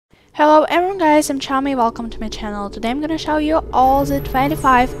Hello everyone guys, I'm Charmy, welcome to my channel. Today I'm gonna show you all the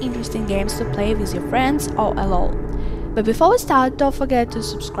 25 interesting games to play with your friends or alone. But before we start, don't forget to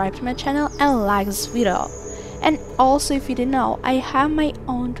subscribe to my channel and like this video. And also, if you didn't know, I have my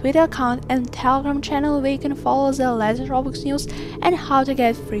own Twitter account and Telegram channel where you can follow the latest Roblox news and how to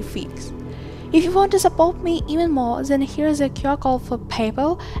get free feeds. If you want to support me even more, then here's a QR code for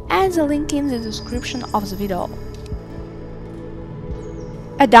PayPal and the link in the description of the video.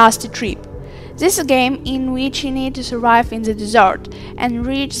 A Dusty Trip. This is a game in which you need to survive in the desert and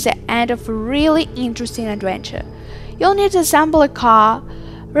reach the end of a really interesting adventure. You'll need to assemble a car,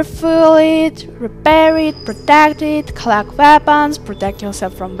 refuel it, repair it, protect it, collect weapons, protect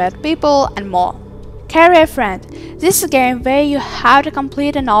yourself from bad people, and more. Carry a friend. This is a game where you have to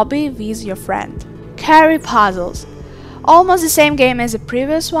complete an obby with your friend. Carry puzzles. Almost the same game as the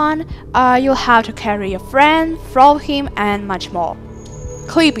previous one, you'll have to carry your friend, throw him, and much more.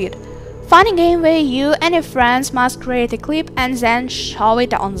 Clip It. Funny game where you and your friends must create a clip and then show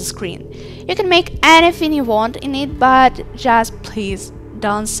it on the screen. You can make anything you want in it, but just please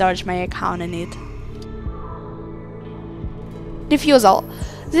don't search my account in it. Defusal.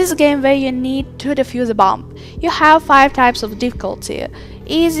 This is a game where you need to defuse a bomb. You have 5 types of difficulty: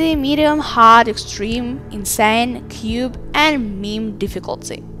 easy, medium, hard, extreme, insane, cube, and meme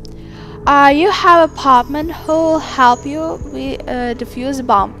difficulty. You have a partner who will help you defuse the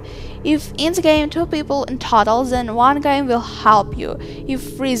bomb. If in the game 2 people in total, then 1 game will help you.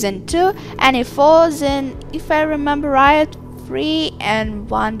 If 3, then 2, and if 4, then, if I remember right, 3 and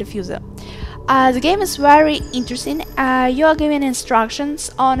 1 diffuser. The game is very interesting. You are given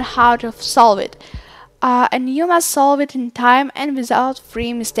instructions on how to solve it, and you must solve it in time and without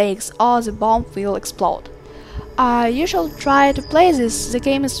 3 mistakes, or the bomb will explode. You should try to play this. The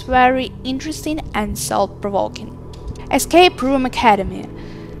game is very interesting and thought-provoking. Escape Room Academy.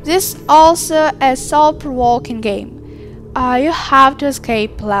 This is also a thought-provoking game. You have to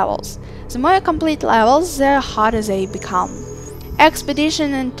escape levels. The more you complete levels, the harder they become.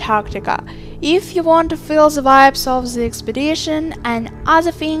 Expedition Antarctica. If you want to feel the vibes of the expedition and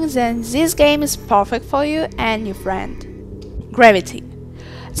other things, then this game is perfect for you and your friend. Gravity.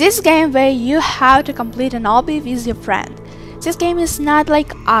 This game where you have to complete an obby with your friend. This game is not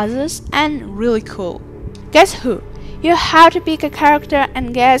like others and really cool. Guess who? You have to pick a character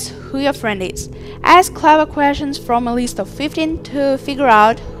and guess who your friend is. Ask clever questions from a list of 15 to figure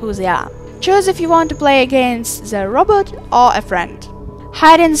out who they are. Choose if you want to play against the robot or a friend.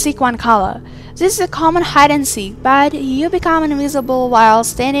 Hide and seek one color. This is a common hide and seek, but you become invisible while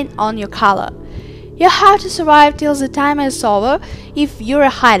standing on your color. You have to survive till the timer is over if you're a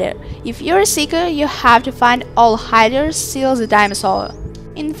hider. If you're a seeker, you have to find all hiders till the time is over.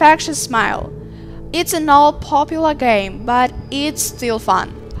 Infectious Smile. It's an old popular game, but it's still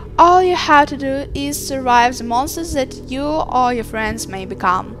fun. All you have to do is survive the monsters that you or your friends may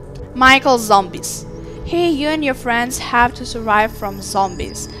become. Michael's Zombies. Here you and your friends have to survive from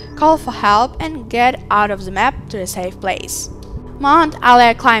zombies, call for help, and get out of the map to a safe place. Mount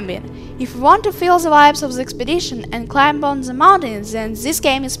Alea Climbing. If you want to feel the vibes of the expedition and climb on the mountains, then this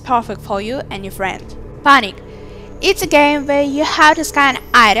game is perfect for you and your friend. Panic. It's a game where you have to scan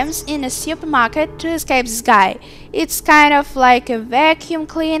items in a supermarket to escape this guy. It's kind of like a vacuum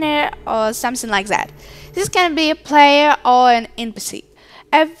cleaner or something like that. This can be a player or an NPC.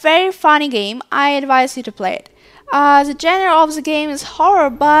 A very funny game, I advise you to play it. The genre of the game is horror,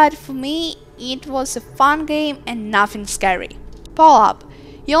 but for me it was a fun game and nothing scary. Pull Up.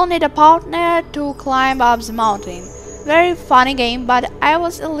 You'll need a partner to climb up the mountain. Very funny game, but I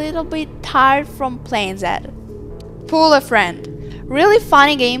was a little bit tired from playing that. Pull a Friend. Really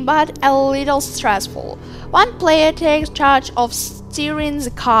funny game, but a little stressful. One player takes charge of steering the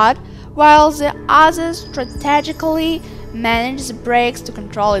car, while the other strategically manage the brakes to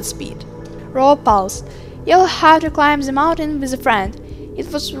control its speed. Rope Pulse. You'll have to climb the mountain with a friend.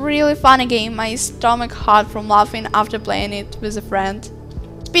 It was really funny game, my stomach hurt from laughing after playing it with a friend.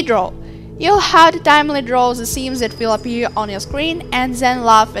 Speed Draw. You'll have to timely draw the scenes that will appear on your screen and then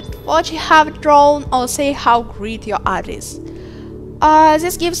laugh at what you have drawn or say how great your art is.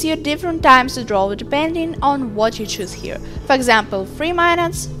 This gives you different times to draw depending on what you choose here. For example, 3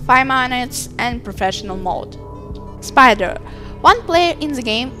 minutes, 5 minutes, and professional mode. Spider. One player in the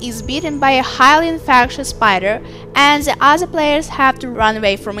game is beaten by a highly infectious spider and the other players have to run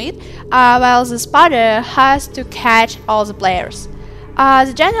away from it, while the spider has to catch all the players.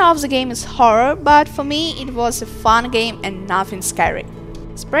 The genre of the game is horror, but for me it was a fun game and nothing scary.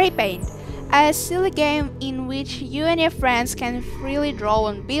 Spray Paint. A silly game in which you and your friends can freely draw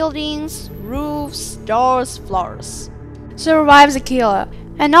on buildings, roofs, doors, floors. Survive the Killer.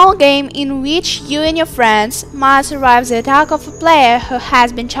 An old game in which you and your friends must survive the attack of a player who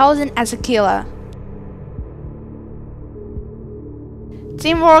has been chosen as a killer.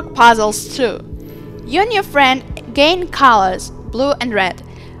 Teamwork puzzles 2. You and your friend gain colors, blue and red.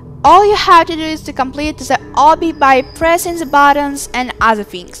 All you have to do is to complete the obby by pressing the buttons and other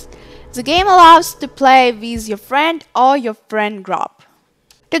things. The game allows you to play with your friend or your friend group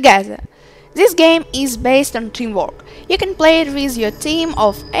together. This game is based on teamwork. You can play it with your team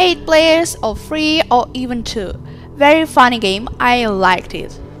of 8 players, or 3, or even 2. Very funny game, I liked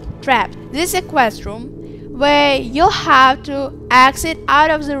it. Trapped. This is a quest room where you'll have to exit out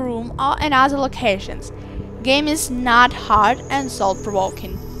of the room or in other locations. Game is not hard and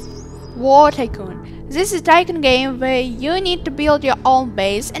thought-provoking. War Tycoon. This is a tycoon game where you need to build your own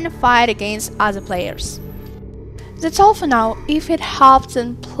base and fight against other players. That's all for now. If it helped,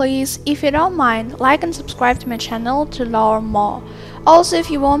 then please, if you don't mind, like and subscribe to my channel to learn more. Also, if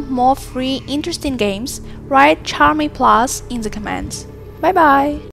you want more free interesting games, write Charmy Plus in the comments. Bye bye!